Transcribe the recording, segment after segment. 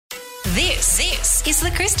This is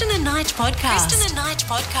the Kristen and Nige podcast. Kristen and Nige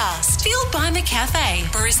podcast. Fueled by McCafe.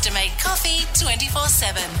 Barista made coffee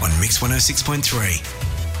 24/7. On Mix 106.3.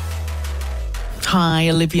 Hi,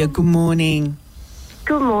 Olivia. Good morning.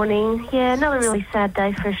 Good morning. Yeah, another really sad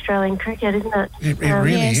day for Australian cricket, isn't it? It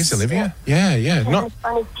really is, Olivia. Yeah.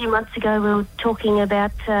 Only a few months ago we were talking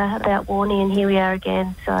about Warney, and here we are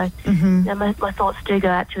again. So my thoughts do go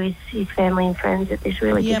out to his family and friends at this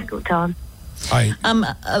really difficult time.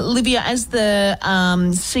 Olivia, as the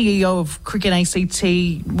CEO of Cricket ACT,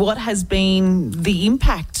 what has been the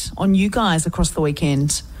impact on you guys across the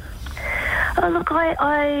weekend? Oh, look,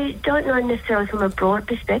 I don't know necessarily from a broad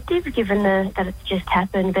perspective, given that it's just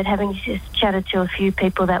happened, but having just chatted to a few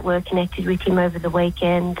people that were connected with him over the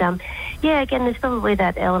weekend, again, there's probably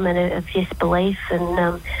that element of disbelief,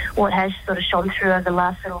 and what has sort of shone through over the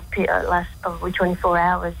last probably 24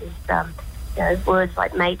 hours is words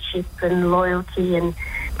like mateship and loyalty and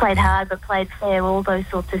played hard but played fair, all those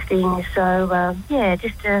sorts of things. So, again,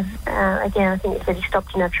 I think it said he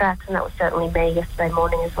stopped in our tracks, and that was certainly me yesterday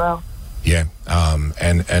morning as well. Yeah,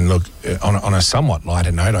 and look, on a somewhat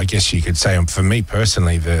lighter note, I guess you could say, for me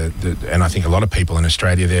personally, and I think a lot of people in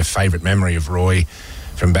Australia, their favourite memory of Roy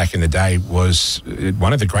from back in the day was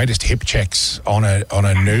one of the greatest hip checks on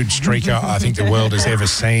a nude streaker I think the world has ever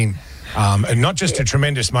seen. And not just a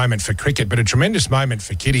tremendous moment for cricket, but a tremendous moment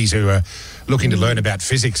for kiddies who are looking to learn about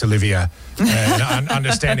physics, Olivia, and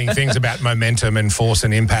understanding things about momentum and force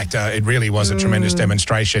and impact. It really was a tremendous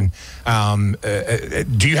demonstration.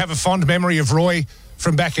 Do you have a fond memory of Roy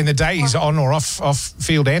from back in the day, his on or off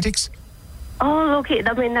field antics? Oh, look,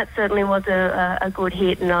 I mean, that certainly was a good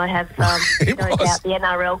hit, and I have no doubt the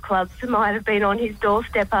NRL clubs might have been on his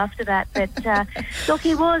doorstep after that. But, look,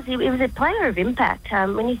 he was a player of impact.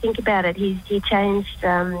 When you think about it, he changed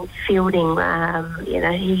fielding.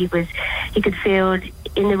 He could field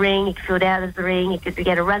in the ring, he could field out of the ring, he could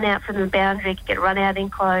get a run out from the boundary, he could get a run out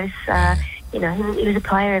in close. He was a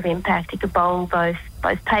player of impact. He could bowl both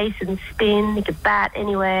pace and spin, he could bat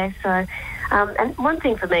anywhere, so... and one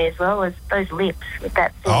thing for me as well was those lips with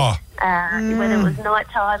that thing. Whether it was night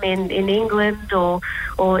time in England or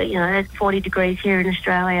at 40 degrees here in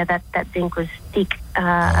Australia, that zinc was thick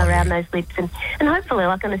around those lips. And hopefully,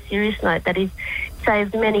 like on a serious note, that he's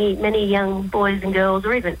saved many young boys and girls,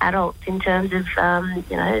 or even adults, in terms of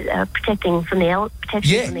protecting from the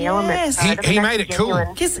elements. He made it cool.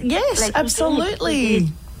 Yes, absolutely.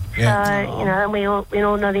 Yeah. So, and we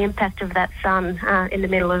all know the impact of that sun in the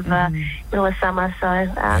middle of summer. So,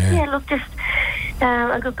 look, just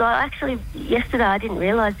a good guy. Actually, yesterday I didn't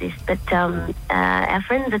realise this, but our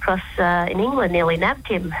friends across in England nearly nabbed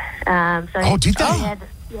him. Did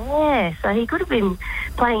they? So he could have been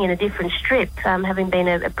playing in a different strip, having been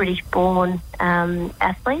a British-born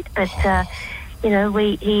athlete, but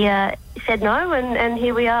he said no, and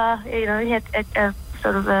here we are. He had a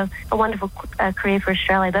sort of a wonderful career for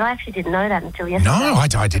Australia, but I actually didn't know that until yesterday. No,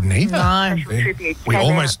 I didn't either. No. We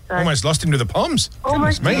almost lost him to the Poms.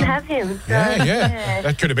 Almost didn't have him. So,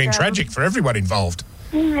 That could have been tragic for everyone involved.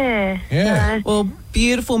 Yeah. Well,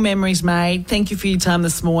 beautiful memories made. Thank you for your time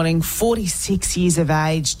this morning. 46 years of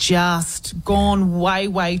age, just gone way,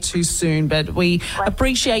 way too soon. But we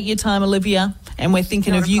appreciate your time, Olivia, and we're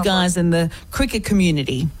thinking of you guys in the cricket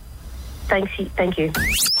community. Thank you.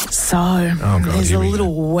 So, there's a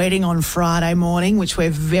little wedding on Friday morning, which we're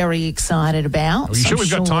very excited about. Are you sure we've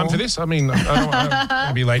got time for this? I mean, I don't want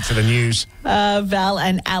to be late for the news. Val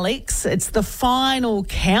and Alex, it's the final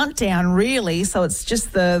countdown, really. So it's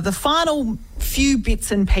just the final few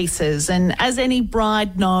bits and pieces. And as any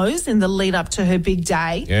bride knows, in the lead up to her big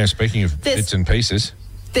day... Yeah, speaking of bits and pieces...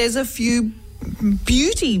 There's a few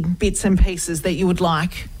beauty bits and pieces that you would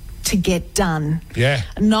like to get done. Yeah.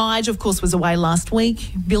 Nige, of course, was away last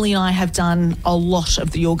week. Billy and I have done a lot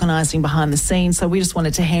of the organising behind the scenes, so we just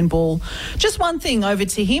wanted to handball just one thing over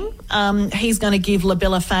to him. He's going to give La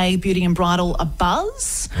Bella Faye Beauty and Bridal a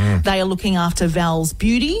buzz. They are looking after Val's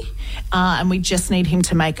beauty, and we just need him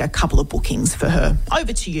to make a couple of bookings for her.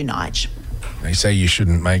 Over to you, Nige. They say you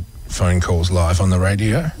shouldn't make phone calls live on the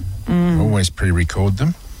radio. Always pre-record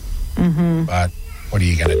them. But what are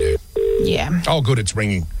you going to do? Yeah. Oh, good, it's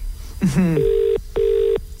ringing.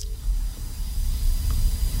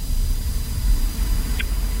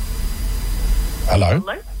 Hello?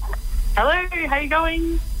 Hello, how you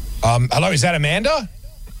going? Hello, is that Amanda?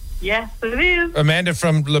 Yes, it is. Amanda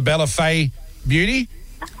from La Bella Faye Beauty?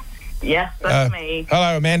 Yes, that's me.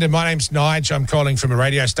 Hello, Amanda. My name's Nige. I'm calling from a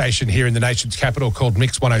radio station here in the nation's capital called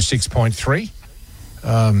Mix 106.3.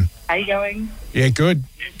 How you going? Yeah, good.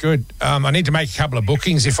 I need to make a couple of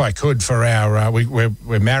bookings, if I could, for our...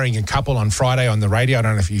 we're marrying a couple on Friday on the radio. I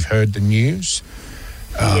don't know if you've heard the news.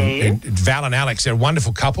 Val and Alex, they're a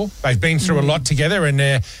wonderful couple. They've been through a lot together, and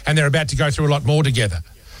they're about to go through a lot more together.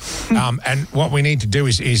 And what we need to do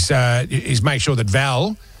is make sure that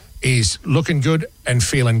Val is looking good and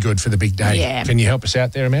feeling good for the big day. Yeah. Can you help us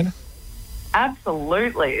out there, Amanda?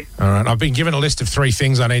 Absolutely. All right. I've been given a list of 3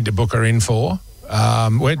 things I need to book her in for.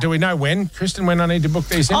 Do we know when, Kristen, when I need to book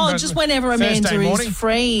these in? Oh, just whenever Amanda is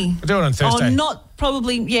free. We'll do it on Thursday. Oh, not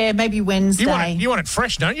probably, maybe Wednesday. You want it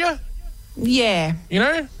fresh, don't you? Yeah. You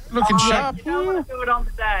know, looking sharp. You don't want to do it on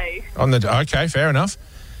the day. Okay, fair enough.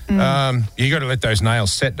 You got to let those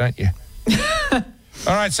nails set, don't you?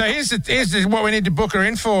 All right, so here's what we need to book her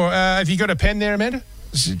in for. Have you got a pen there, Amanda?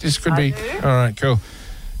 This could be. do. All right, cool.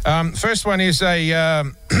 First one is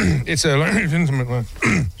it's a intimate one.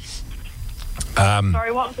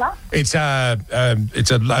 Sorry, what was that? It's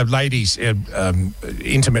a ladies'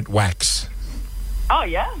 intimate wax. Oh,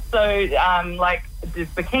 yeah. So, like,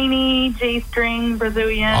 just bikini, G-string,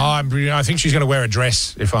 Brazilian. I think she's going to wear a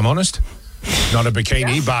dress, if I'm honest. Not a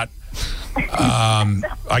bikini, but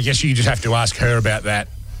I guess you just have to ask her about that.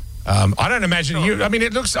 I don't imagine you. I mean,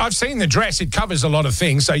 it looks. I've seen the dress. It covers a lot of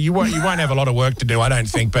things, so you won't have a lot of work to do, I don't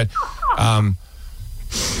think. But I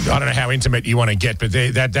don't know how intimate you want to get, but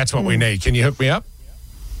that's what we need. Can you hook me up?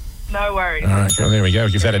 No worries. All right, well, there we go.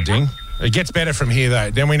 Give that a ding. It gets better from here,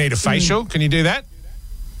 though. Then we need a facial. Can you do that?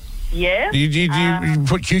 Yeah. Do you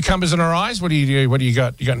put cucumbers in her eyes? What do you do? What do you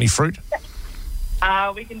got? You got any fruit?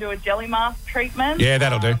 We can do a jelly mask treatment. Yeah,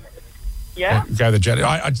 that'll do. Yeah. Go the jelly.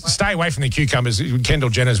 I stay away from the cucumbers. Kendall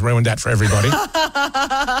Jenner's ruined that for everybody.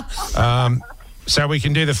 So we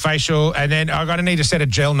can do the facial, and then I'm going to need a set of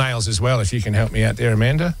gel nails as well, if you can help me out there,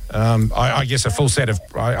 Amanda. I guess a full set of,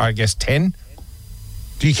 I guess, 10.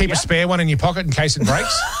 Do you keep a spare one in your pocket in case it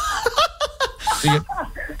breaks? Do you get,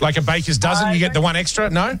 like a baker's dozen, you get the one extra?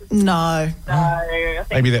 No? No. I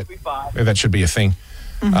think Maybe it'll be fine. that should be a thing.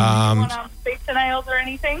 You want feature nails or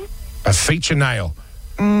anything? A feature nail.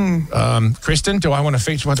 Kristen, do I want a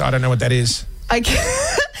feature one? I don't know what that is.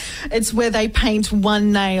 It's where they paint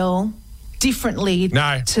one nail differently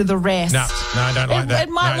to the rest. No, I don't like that.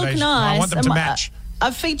 It might look nice. I want them to match.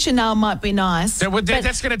 A feature nail might be nice.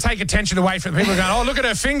 That's going to take attention away from people going, oh, look at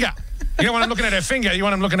her finger. You don't want them looking at her finger. You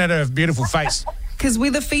want them looking at her beautiful face. Because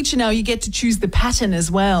with a feature nail, you get to choose the pattern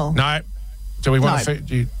as well. No. Do we want a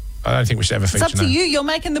feature? I don't think we should have a feature nail. It's up to you. You're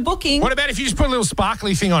making the booking. What about if you just put a little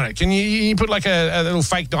sparkly thing on it? Can you put like a little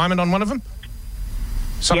fake diamond on one of them?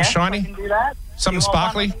 Something shiny? I can do that. Something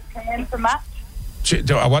sparkly? Do you want one on each hand to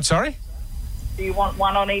match? What, sorry? Do you want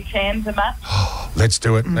one on each hand to match? Let's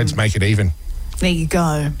do it. Let's make it even. There you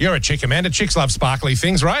go. You're a chick, Amanda. Chicks love sparkly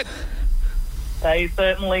things, right? They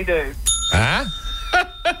certainly do. Huh?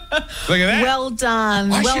 Look at that. Well done.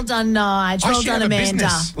 Well done, Nige. Well done, Amanda.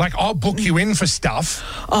 Like, I'll book you in for stuff.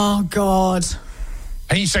 Oh, God.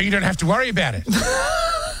 And so you don't have to worry about it.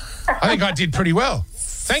 I think I did pretty well.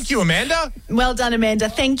 Thank you, Amanda. Well done, Amanda.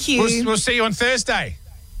 Thank you. We'll see you on Thursday.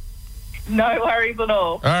 No worries at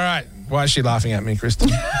all. All right. Why is she laughing at me, Kristen?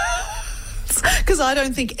 Because I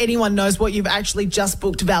don't think anyone knows what you've actually just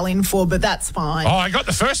booked Val in for, but that's fine. Oh, I got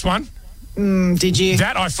the first one. Did you?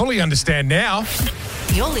 That I fully understand now.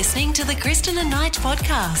 You're listening to the Kristen and Nige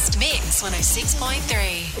podcast. Mix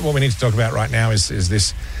 106.3. What we need to talk about right now is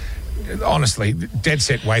this, honestly, dead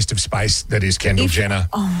set waste of space that is Kendall Jenner.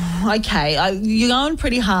 Oh, okay. You're going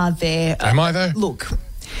pretty hard there. Am I, though? Look,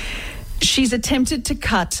 she's attempted to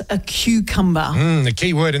cut a cucumber. The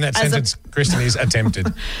key word in that sentence, Kristen, is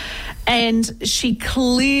attempted. And she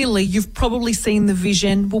clearly, you've probably seen the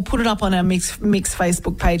vision. We'll put it up on our Mix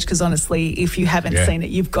Facebook page because honestly, if you haven't seen it,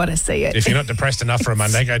 you've got to see it. If you're not depressed enough for a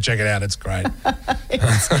Monday, go check it out. It's great.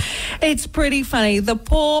 It's pretty funny. The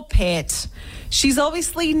poor pet. She's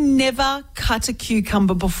obviously never cut a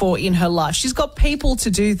cucumber before in her life. She's got people to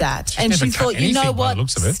do that. And she thought, you know what?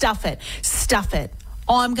 Stuff it.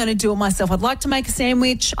 I'm going to do it myself. I'd like to make a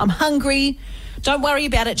sandwich. I'm hungry. Don't worry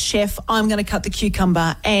about it, chef. I'm going to cut the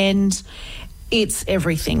cucumber. And it's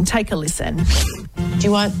everything. Take a listen. Do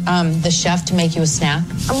you want the chef to make you a snack?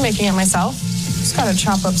 I'm making it myself. Just got to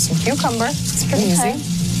chop up some cucumber. It's pretty easy.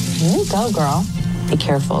 There you go, girl. Be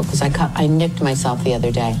careful, because I nicked myself the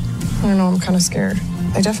other day. I don't know. I'm kind of scared.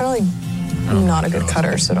 I definitely am not a good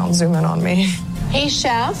cutter, so don't zoom in on me. Hey,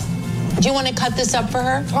 chef, do you want to cut this up for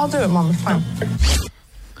her? I'll do it, Mom. It's fine.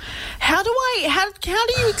 How do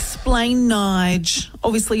you explain, Nige,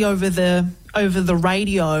 obviously over the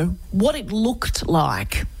radio, what it looked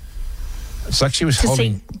like? It's like she was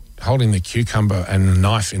holding the cucumber and the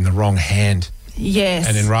knife in the wrong hand. Yes.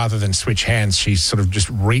 And then rather than switch hands, she sort of just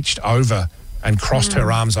reached over and crossed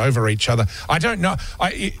her arms over each other. I don't know.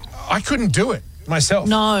 I couldn't do it myself.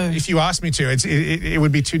 No. If you asked me to, it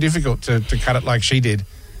would be too difficult to cut it like she did.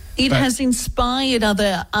 It has inspired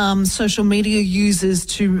other social media users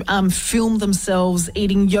to film themselves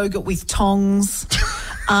eating yogurt with tongs,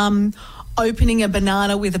 opening a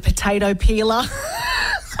banana with a potato peeler.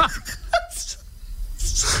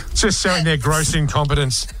 Just showing their gross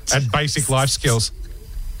incompetence at basic life skills.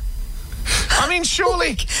 I mean,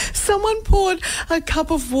 surely... Someone poured a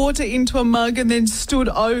cup of water into a mug and then stood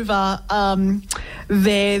over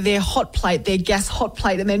their hot plate, their gas hot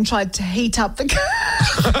plate, and then tried to heat up the cup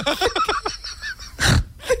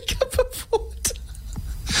of water.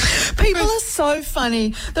 People are so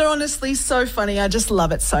funny. They're honestly so funny. I just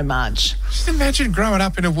love it so much. Just imagine growing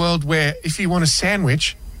up in a world where if you want a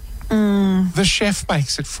sandwich... The chef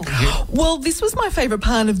makes it for you. Well, this was my favourite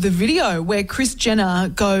part of the video where Kris Jenner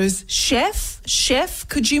goes, Chef,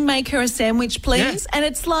 could you make her a sandwich, please? Yeah. And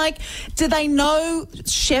it's like, do they know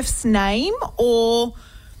Chef's name or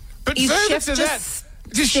But is further Chef to just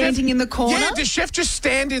that, standing in the corner? Yeah, does Chef just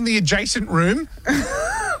stand in the adjacent room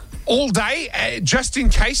all day just in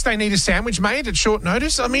case they need a sandwich made at short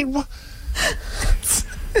notice? I mean, who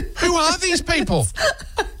are these people?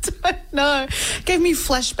 I don't know. Gave me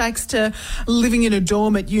flashbacks to living in a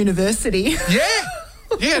dorm at university.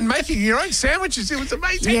 Yeah, and making your own sandwiches. It was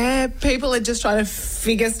amazing. Yeah, people are just trying to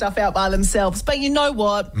figure stuff out by themselves. But you know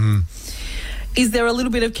what? Is there a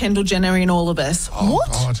little bit of Kendall Jenner in all of us? Oh,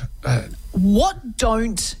 What? God. What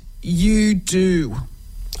don't you do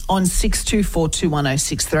on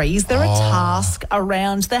 62421063? Is there a task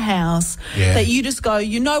around the house that you just go,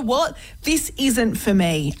 you know what, this isn't for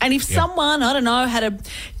me? And if someone, I don't know, had a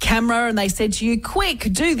camera and they said to you,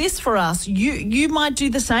 quick, do this for us, you might do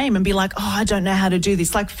the same and be like, oh, I don't know how to do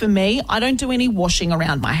this. Like for me, I don't do any washing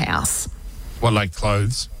around my house. What, like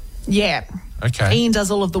clothes? Yeah. Okay. Ian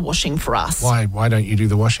does all of the washing for us. Why don't you do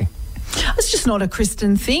the washing? It's just not a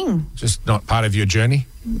Kristen thing. Just not part of your journey?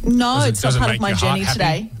 No, it's not part of my journey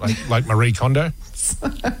today. Like Marie Kondo? Is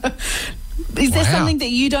there something that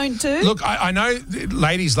you don't do? Look, I know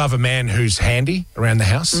ladies love a man who's handy around the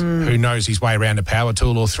house, who knows his way around a power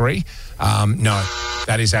tool or three. No,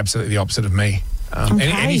 that is absolutely the opposite of me.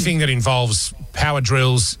 Anything that involves power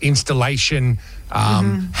drills, installation,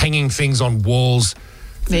 hanging things on walls.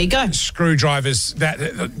 There you go. Screwdrivers,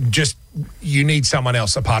 you need someone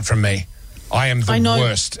else apart from me. I am the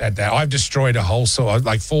worst at that. I've destroyed a hole saw,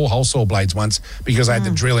 like 4 hole saw blades once because I had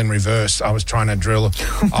the drill in reverse. I was trying to drill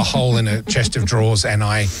a hole in a chest of drawers and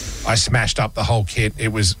I smashed up the whole kit. It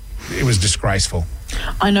was disgraceful.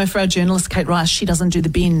 I know for our journalist, Kate Rice, she doesn't do the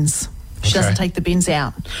bins. She doesn't take the bins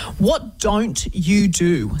out. What don't you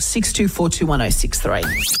do?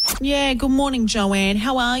 62421063. Yeah, good morning, Joanne.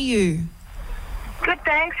 How are you? Good,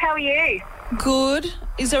 thanks. How are you? Good.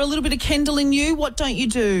 Is there a little bit of Kendall in you? What don't you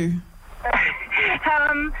do?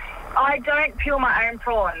 I don't peel my own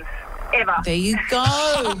prawns, ever. There you go.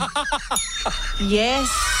 Yes.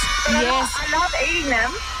 I love eating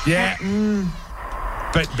them. Yeah.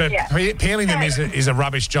 But peeling them is a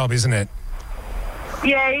rubbish job, isn't it?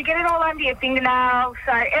 Yeah, you get it all under your fingernails.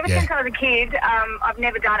 So ever since I was a kid, I've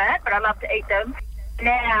never done it, but I love to eat them.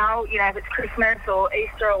 Now, you know, if it's Christmas or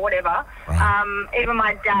Easter or whatever, even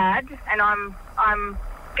my dad, and I'm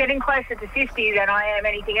getting closer to 50 than I am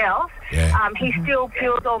anything else, he still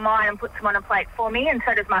peels all mine and puts them on a plate for me, and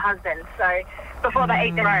so does my husband. So before they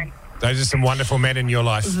eat their own. Those are some wonderful men in your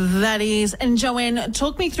life. That is. And Joanne,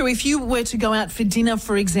 talk me through, if you were to go out for dinner,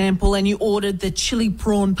 for example, and you ordered the chili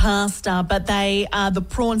prawn pasta, but the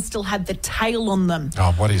prawns still had the tail on them.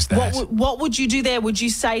 Oh, what is that? What would you do there? Would you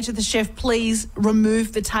say to the chef, please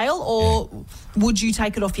remove the tail, or would you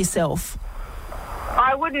take it off yourself?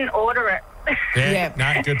 I wouldn't order it. Yeah.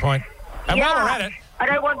 No, good point. And while we're at it, I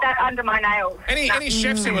don't want that under my nails. Any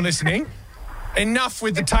chefs who are listening, enough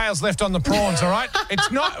with the tails left on the prawns, all right? It's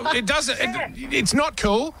not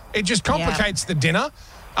cool. It just complicates the dinner.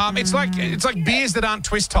 It's like beers that aren't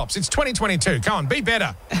twist tops. It's 2022. Come on, be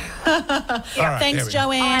better. All right, thanks,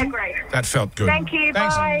 Joanne. I agree. That felt good. Thank you.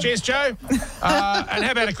 Thanks. Bye. Cheers, Joe. And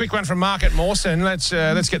how about a quick one from Mark at Mawson? Let's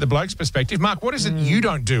get the bloke's perspective. Mark, what is it you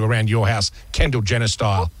don't do around your house, Kendall Jenner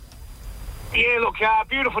style? Yeah, look,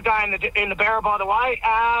 beautiful day in the Barra, by the way.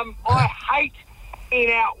 I hate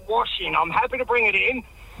in-out washing. I'm happy to bring it in,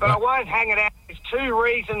 but I won't hang it out. There's 2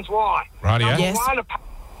 reasons why. Right, yeah. Yes. One,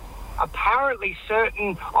 apparently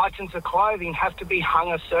certain items of clothing have to be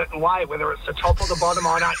hung a certain way, whether it's the top or the bottom,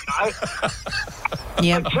 I don't know.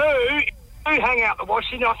 Yep. But 2, if you hang out the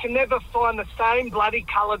washing, I can never find the same bloody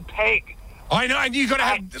coloured peg I know, and you've got to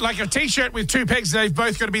have like a T-shirt with two pegs. They've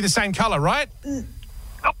both got to be the same colour, right?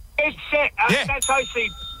 It's set. That's OC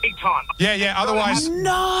big time. Yeah. Otherwise,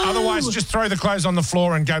 just throw the clothes on the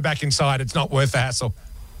floor and go back inside. It's not worth the hassle.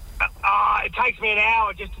 It takes me an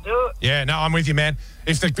hour just to do it. Yeah, no, I'm with you, man.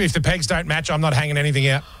 If the pegs don't match, I'm not hanging anything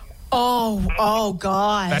out. Oh,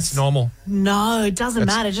 guys. That's normal. No, it doesn't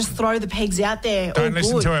matter. Just throw the pegs out there. Don't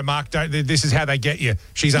listen to her, Mark. This is how they get you.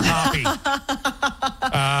 She's a harpy.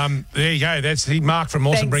 There you go. That's Mark from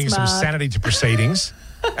Mawson brings some sanity to proceedings.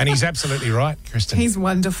 And he's absolutely right, Kristen. He's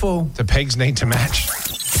wonderful. The pegs need to match.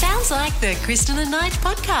 Sounds like the Kristen and Knight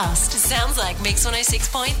podcast. Sounds like Mix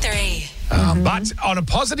 106.3. But on a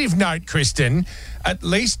positive note, Kristen, at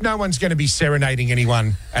least no one's going to be serenading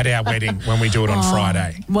anyone at our wedding when we do it on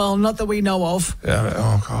Friday. Well, not that we know of.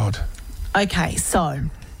 Oh, God. Okay, so...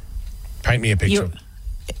 Paint me a picture.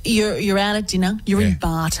 You're out at dinner. You're in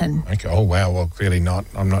Barton. Okay. Oh, wow. Well, clearly not.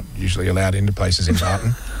 I'm not usually allowed into places in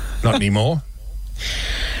Barton. Not anymore.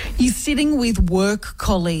 You're sitting with work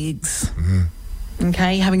colleagues,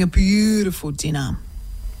 okay, having a beautiful dinner.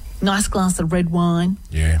 Nice glass of red wine.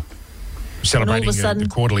 Yeah. Celebrating sudden, the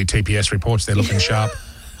quarterly TPS reports. They're looking sharp.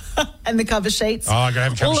 And the cover sheets. Oh, I got to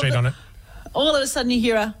have a cover sheet on it. All of a sudden you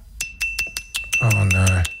hear a... Oh,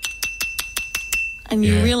 no. And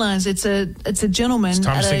you realise it's a gentleman... It's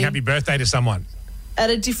time to sing happy birthday to someone.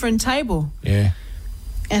 At a different table. Yeah.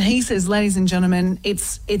 And he says, ladies and gentlemen,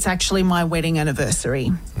 it's actually my wedding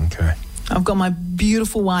anniversary. Okay. I've got my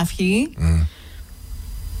beautiful wife here.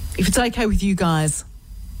 If it's okay with you guys,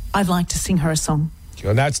 I'd like to sing her a song.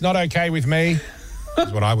 Well, no, it's not okay with me,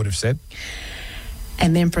 is what I would have said.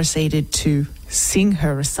 And then proceeded to sing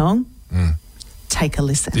her a song. Take a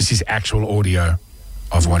listen. This is actual audio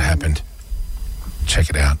of what happened. Check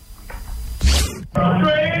it out.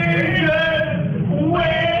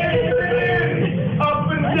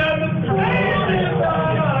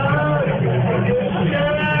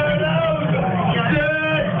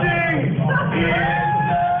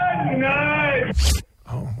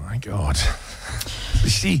 Oh, my God.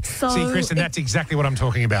 See, Kristen, that's exactly what I'm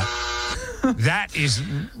talking about. That is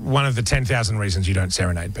one of the 10,000 reasons you don't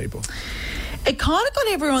serenade people. It kind of got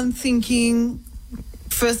everyone thinking,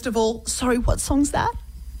 first of all, sorry, what song's that?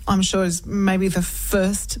 I'm sure is maybe the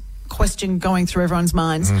first question going through everyone's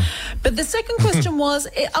minds. But the second question was,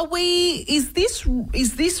 is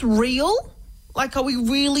this real? Like, are we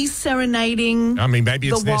really serenading maybe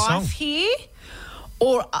it's the their wife song here?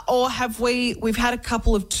 Or have we've had a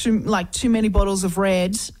couple of too many bottles of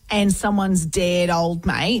red and someone's dead old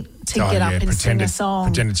mate to get up and sing a song.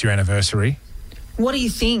 Pretend it's your anniversary. What do you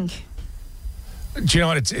think? Do you know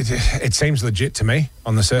what? It seems legit to me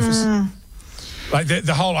on the surface. Like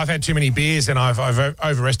the whole, I've had too many beers and I've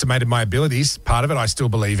overestimated my abilities. Part of it I still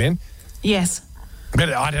believe in. Yes.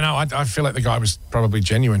 But I don't know. I feel like the guy was probably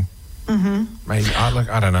genuine. Maybe.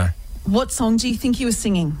 I don't know. What song do you think he was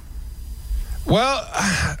singing? Well,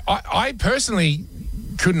 I personally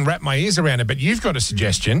couldn't wrap my ears around it, but you've got a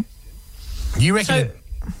suggestion. You reckon...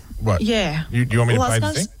 what? Yeah. You want me to play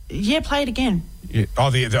the thing? Yeah, play it again.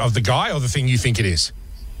 Of the guy or the thing you think it is?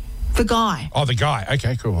 The guy. Oh, the guy.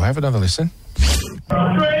 Okay, cool. We'll have another listen.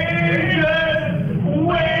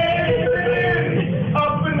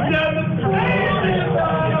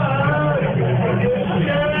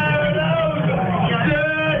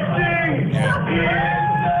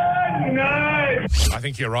 I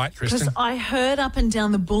think you're right, Kristen. Because I heard Up and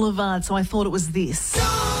Down the Boulevard, so I thought it was this.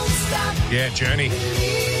 Yeah, Journey.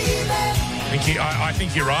 I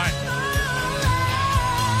think you're right.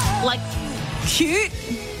 Like, cute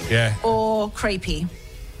Yeah. or creepy?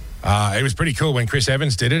 It was pretty cool when Chris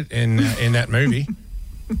Evans did it in that movie.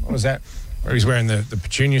 What was that? Where he's wearing the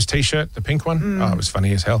Petunias T-shirt, the pink one. Oh, it was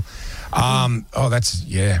funny as hell. Wow.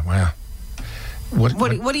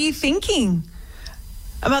 What are you thinking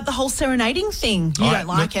about the whole serenading thing? You don't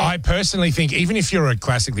like it? I personally think even if you're a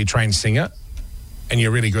classically trained singer and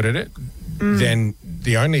you're really good at it, then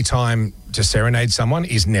the only time to serenade someone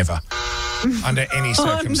is never. Under any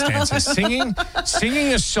circumstances. No.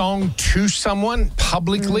 Singing a song to someone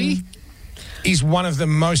publicly is one of the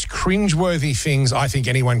most cringeworthy things I think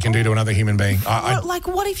anyone can do to another human being.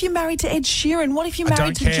 What if you're married to Ed Sheeran? What if you're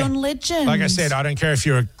married to John Legend? Like I said, I don't care if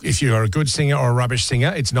you're a good singer or a rubbish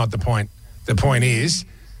singer. It's not the point. The point is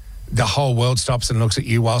the whole world stops and looks at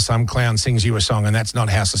you while some clown sings you a song, and that's not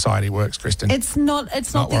how society works, Kristen. It's not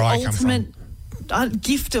the ultimate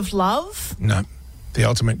gift of love. No. The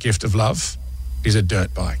ultimate gift of love is a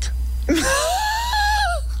dirt bike.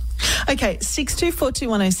 Okay,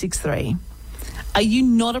 62421063. Are you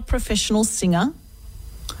not a professional singer,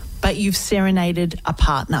 but you've serenaded a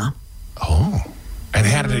partner? Oh, and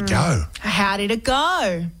how did it go? How did it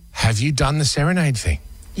go? Have you done the serenade thing?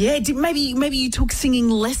 Yeah, maybe you took singing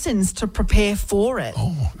lessons to prepare for it.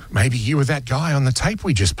 Oh, maybe you were that guy on the tape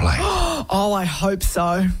we just played. Oh, I hope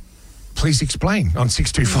so. Please explain on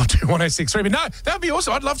 62421063. But no, that would be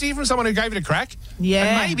awesome. I'd love to hear from someone who gave it a crack.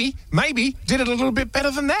 Yeah. And maybe did it a little bit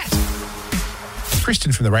better than that.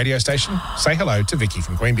 Kristen from the radio station, say hello to Vicky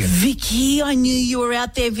from Queanbeyan. Vicky, I knew you were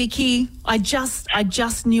out there, Vicky. I just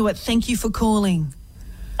knew it. Thank you for calling.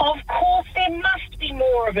 Of course, there must be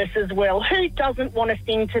more of us as well. Who doesn't want to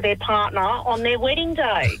sing to their partner on their wedding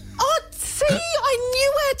day? Oh, see, I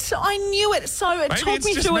knew it. So talk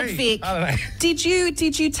me through it, Vic. I don't know.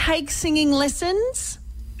 Did you take singing lessons?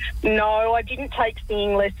 No, I didn't take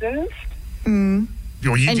singing lessons.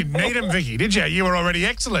 Well, you didn't need them, Vicky, did you? You were already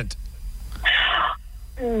excellent.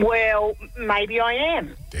 Well, maybe I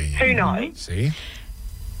am. Who knows? See?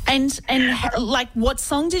 And like, what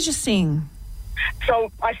song did you sing?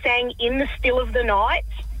 So I sang In the Still of the Night,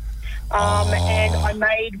 and I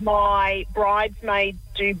made my bridesmaids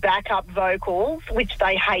do backup vocals, which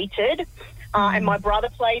they hated, and my brother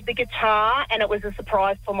played the guitar, and it was a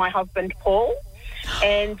surprise for my husband, Paul.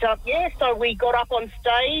 And, so we got up on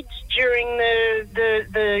stage during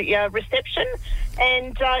the reception,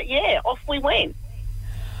 and, off we went.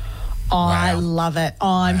 Oh, wow. I love it.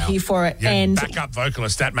 I'm here for it. Yeah, and backup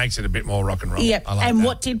vocalist, that makes it a bit more rock and roll. Yep. I like and that.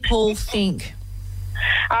 What did Paul think?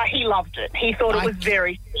 He loved it. He thought it was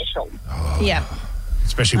very special. Oh, yeah.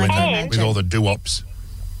 Especially with all the doo-wops.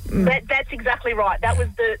 That's exactly right. That was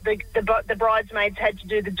the bridesmaids had to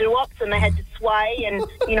do the doo-wops, and they had to sway and,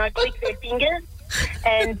 click their fingers.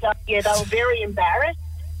 And, they were very embarrassed.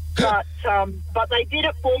 But they did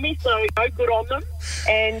it for me, so good on them.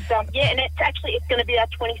 And, and it's going to be our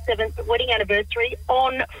 27th wedding anniversary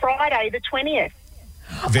on Friday the 20th.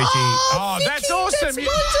 Vicky. Vicky, that's awesome. That's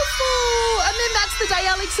wonderful. And then that's the day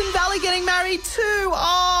Alex and Val are getting married too.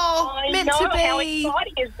 Oh, meant to be. How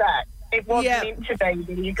exciting is that? It was meant to be.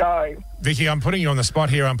 There you go. Vicky, I'm putting you on the spot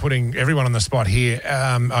here. I'm putting everyone on the spot here.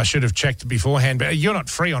 I should have checked beforehand, but you're not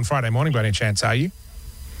free on Friday morning by any chance, are you?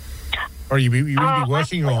 Or you will be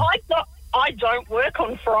working? Or I don't work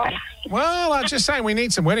on Friday. Well, I'm just saying we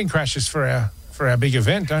need some wedding crashes for our big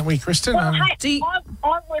event, don't we, Kristen? Well,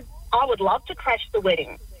 I would love to crash the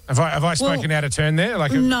wedding. Have I spoken out of turn there?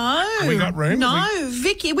 No. Have we got room? No,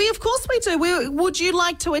 Vicky, of course we do. Would you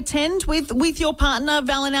like to attend with your partner,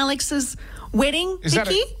 Val and Alex's wedding,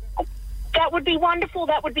 Vicky? That would be wonderful.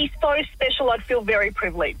 That would be so special. I'd feel very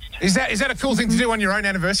privileged. Is that a cool thing to do on your own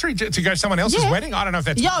anniversary, to go to someone else's wedding? I don't know if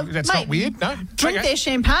that's not weird. No? Drink their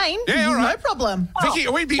champagne. Yeah, all right. No problem. Vicky,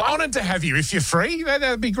 we'd be honoured to have you if you're free.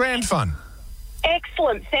 That'd be grand fun.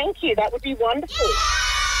 Excellent. Thank you. That would be wonderful.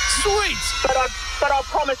 Sweet. But I'll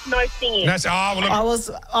promise no singing. Look, I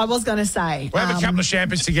was going to say. We'll have a couple of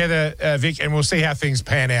champers together, Vic, and we'll see how things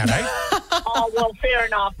pan out, eh? Oh, well, fair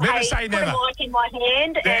enough. Never say never. Put a mic in my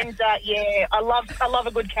hand, and I love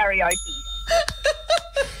a good karaoke.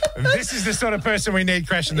 This is the sort of person we need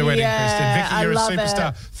crashing the wedding, Kristen. Vicky, you're a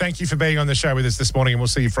superstar. It. Thank you for being on the show with us this morning, and we'll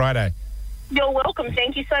see you Friday. You're welcome.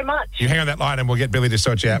 Thank you so much. You hang on that line, and we'll get Billy to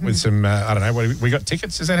sort you out with some, I don't know, we got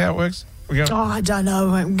tickets? Is that how it works? I don't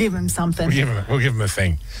know. Give him something. We'll give him a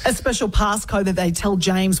thing. A special passcode that they tell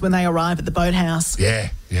James when they arrive at the boathouse.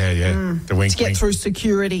 Yeah. The wink. To get through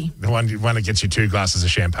security. The one that gets you 2 glasses of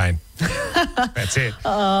champagne. That's it.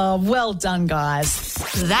 Well done, guys.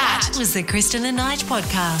 That was the Kristen and Nige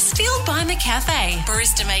podcast. Fueled by McCafe.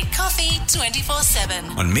 Barista made coffee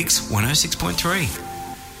 24/7. On Mix 106.3.